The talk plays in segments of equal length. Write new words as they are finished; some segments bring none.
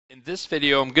In this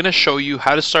video, I'm going to show you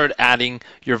how to start adding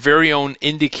your very own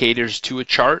indicators to a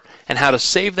chart and how to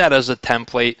save that as a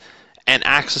template and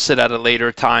access it at a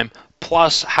later time,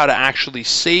 plus how to actually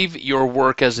save your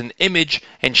work as an image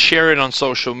and share it on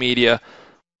social media.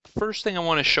 First thing I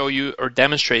want to show you or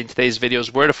demonstrate in today's video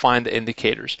is where to find the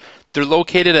indicators. They're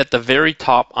located at the very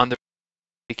top on the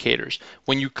indicators.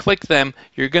 When you click them,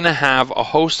 you're going to have a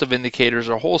host of indicators,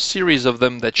 or a whole series of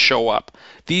them that show up.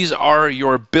 These are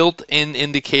your built-in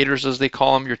indicators, as they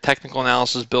call them, your technical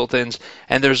analysis built-ins,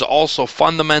 and there's also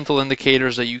fundamental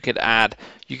indicators that you could add.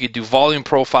 You could do volume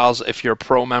profiles if you're a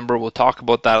pro member. We'll talk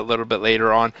about that a little bit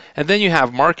later on. And then you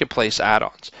have marketplace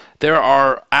add-ons. There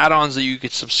are add-ons that you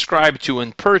could subscribe to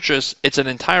and purchase. It's an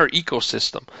entire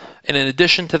ecosystem. And in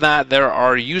addition to that, there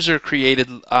are user-created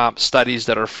studies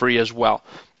that are free as well.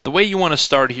 The way you want to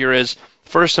start here is,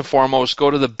 first and foremost,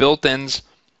 go to the built-ins.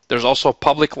 There's also a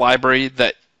public library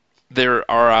that there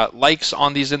are likes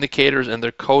on these indicators, and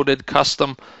they're coded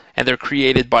custom, and they're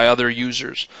created by other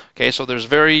users. Okay, so there's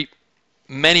very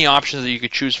many options that you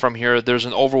could choose from here. There's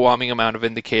an overwhelming amount of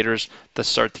indicators that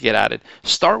start to get added.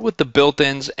 Start with the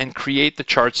built-ins and create the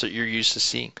charts that you're used to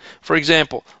seeing. For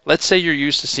example, let's say you're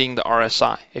used to seeing the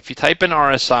RSI. If you type in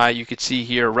RSI, you could see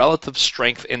here Relative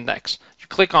Strength Index. You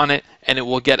click on it and it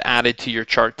will get added to your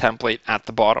chart template at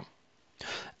the bottom.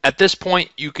 At this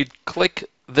point, you could click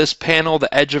this panel,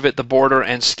 the edge of it, the border,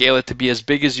 and scale it to be as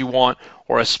big as you want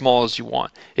or as small as you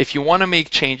want. If you want to make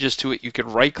changes to it, you could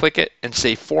right-click it and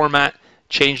say Format.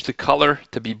 Change the color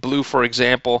to be blue, for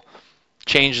example.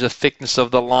 Change the thickness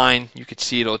of the line. You could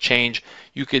see it'll change.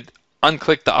 You could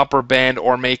unclick the upper band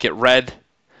or make it red.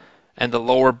 And the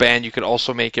lower band, you could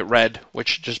also make it red,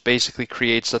 which just basically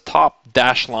creates the top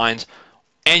dashed lines.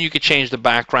 And you could change the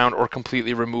background or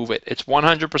completely remove it. It's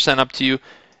 100% up to you.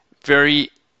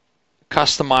 Very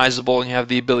customizable, and you have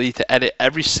the ability to edit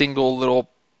every single little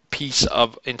piece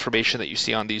of information that you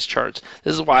see on these charts.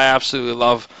 This is why I absolutely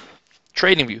love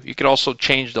TradingView. You could also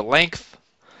change the length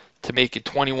to make it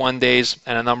 21 days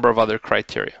and a number of other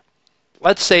criteria.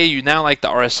 Let's say you now like the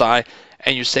RSI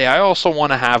and you say, I also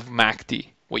want to have MACD.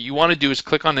 What you want to do is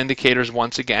click on indicators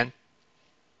once again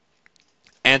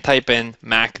and type in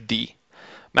MACD.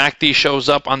 MACD shows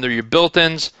up under your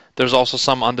built-ins. There's also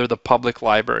some under the public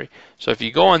library. So if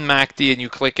you go on MACD and you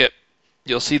click it,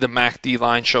 you'll see the MACD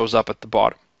line shows up at the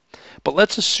bottom. But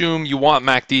let's assume you want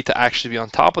MACD to actually be on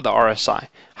top of the RSI.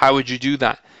 How would you do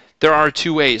that? There are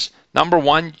two ways. Number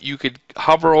one, you could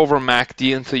hover over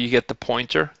MACD until you get the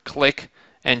pointer, click,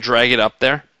 and drag it up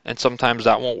there. And sometimes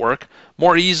that won't work.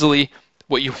 More easily,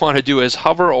 what you want to do is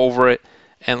hover over it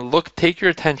and look, take your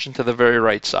attention to the very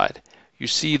right side. You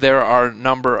see there are a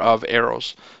number of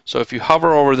arrows. So if you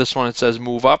hover over this one, it says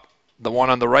move up. The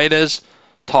one on the right is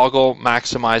toggle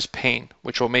maximize pane,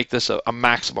 which will make this a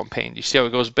maximum pane. You see how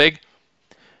it goes big?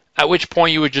 At which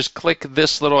point you would just click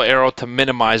this little arrow to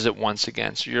minimize it once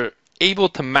again. So you're able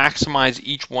to maximize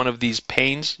each one of these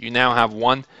panes. You now have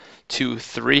 1, 2,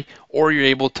 3, or you're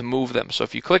able to move them. So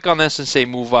if you click on this and say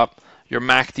move up, your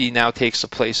MACD now takes the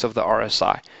place of the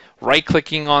RSI.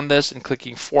 Right-clicking on this and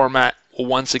clicking Format will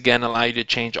once again allow you to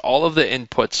change all of the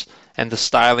inputs, and the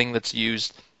styling that's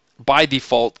used by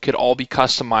default could all be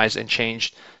customized and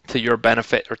changed to your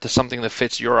benefit or to something that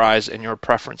fits your eyes and your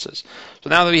preferences. So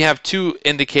now that we have two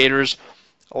indicators,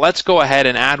 let's go ahead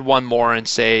and add one more and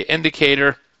say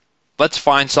indicator. Let's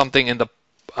find something in the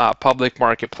public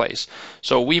marketplace.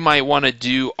 So we might want to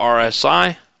do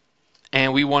RSI,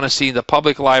 and we want to see the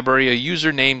public library. A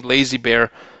user named Lazy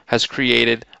Bear has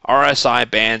created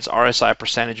RSI bands, RSI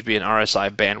percentage B, and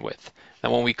RSI bandwidth.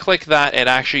 And when we click that, it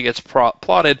actually gets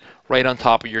plotted right on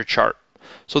top of your chart.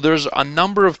 So there's a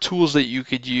number of tools that you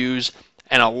could use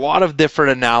and a lot of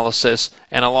different analysis,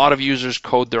 and a lot of users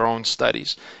code their own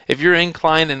studies. If you're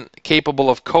inclined and capable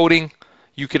of coding,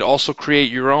 you could also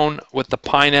create your own with the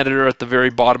Pane editor at the very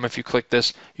bottom. If you click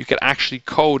this, you could actually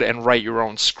code and write your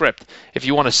own script. If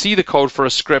you want to see the code for a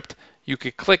script, you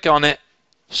could click on it,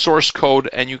 source code,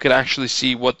 and you could actually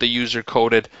see what the user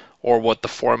coded or what the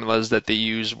formulas that they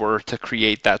use were to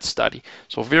create that study.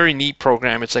 So very neat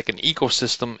program. It's like an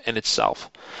ecosystem in itself.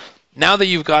 Now that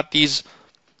you've got these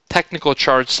technical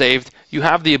charts saved, you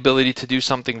have the ability to do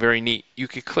something very neat. You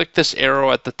could click this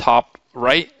arrow at the top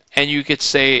right, and you could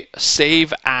say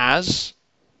Save As,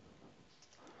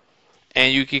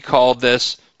 and you could call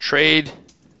this TradePro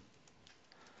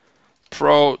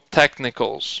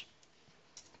Technicals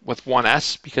with one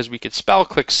S, because we could spell.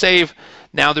 Click Save.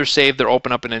 Now they're saved. They're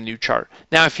open up in a new chart.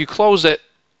 Now if you close it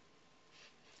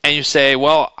and you say,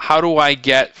 well, how do I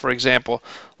get, for example,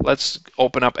 let's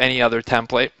open up any other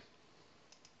template.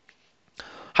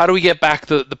 how do we get back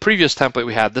the previous template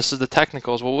we had? This is the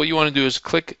technicals. Well, what you want to do is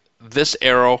click this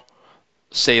arrow,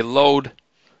 say load,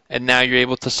 and now you're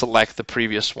able to select the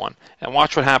previous one. And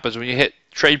watch what happens when you hit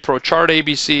TradePro Chart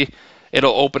ABC,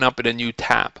 it'll open up in a new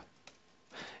tab.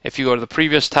 If you go to the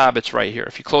previous tab, it's right here.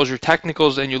 If you close your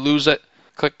technicals and you lose it,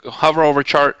 hover over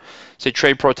chart, say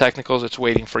TradePro Technicals, it's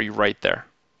waiting for you right there.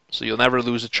 So you'll never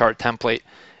lose a chart template,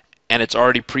 and it's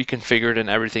already pre-configured and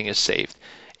everything is saved.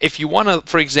 If you want to,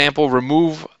 for example,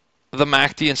 remove the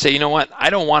MACD and say, you know what, I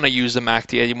don't want to use the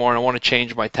MACD anymore and I want to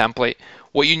change my template,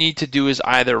 what you need to do is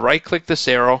either right-click this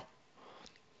arrow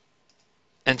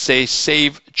and say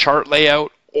Save Chart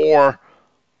Layout, or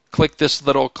click this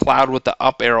little cloud with the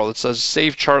up arrow that says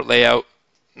Save Chart Layout,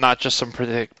 not just some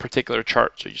particular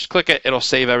chart. So you just click it, it'll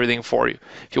save everything for you.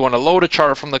 If you want to load a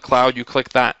chart from the cloud, you click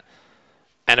that,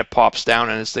 and it pops down,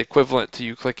 and it's the equivalent to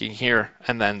you clicking here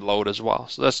and then load as well.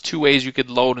 So that's two ways you could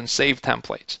load and save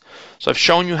templates. So I've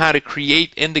shown you how to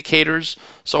create indicators.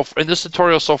 So in this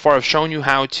tutorial so far, I've shown you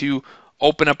how to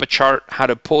open up a chart, how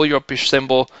to pull up your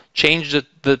symbol, change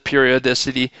the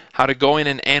periodicity, how to go in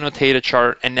and annotate a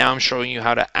chart, and now I'm showing you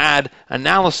how to add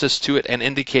analysis to it and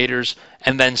indicators,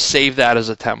 and then save that as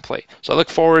a template. So I look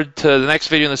forward to the next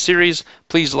video in the series.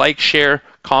 Please like, share,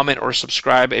 comment, or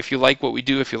subscribe if you like what we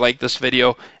do, if you like this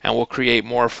video, and we'll create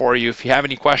more for you. If you have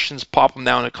any questions, pop them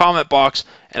down in the comment box,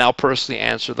 and I'll personally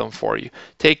answer them for you.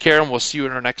 Take care, and we'll see you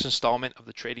in our next installment of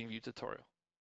the TradingView tutorial.